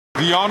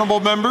The honourable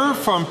member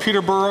from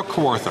Peterborough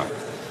Kawartha.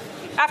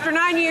 After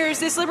 9 years,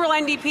 this Liberal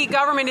NDP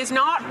government is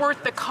not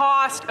worth the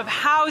cost of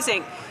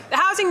housing. The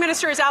housing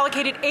minister has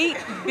allocated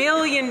 $8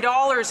 billion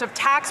of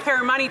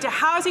taxpayer money to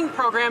housing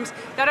programs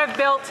that have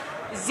built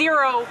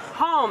zero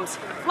homes,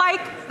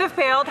 like the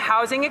failed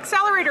Housing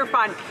Accelerator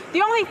Fund.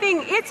 The only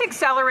thing it's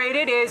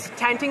accelerated is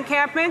tent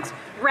encampments,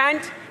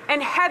 rent,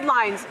 and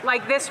headlines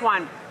like this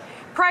one.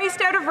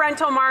 Priced out of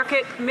rental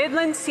market,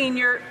 Midland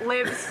senior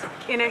lives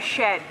in a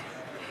shed.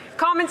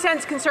 Common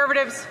sense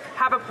Conservatives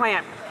have a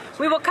plan.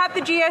 We will cut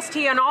the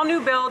GST on all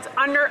new builds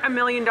under $1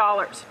 million.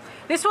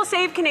 This will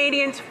save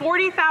Canadians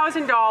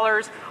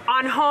 $40,000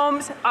 on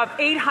homes of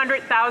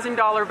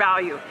 $800,000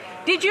 value.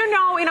 Did you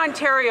know in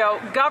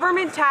Ontario,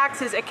 government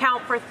taxes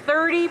account for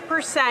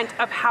 30%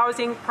 of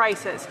housing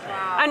prices?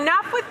 Wow.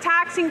 Enough with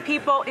taxing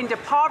people into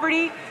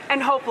poverty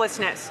and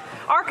hopelessness.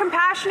 Our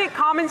compassionate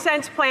common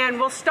sense plan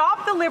will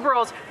stop the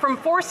Liberals from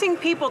forcing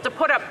people to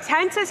put up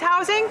tents as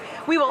housing.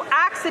 We will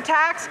axe the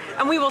tax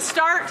and we will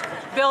start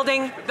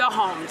building the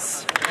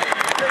homes.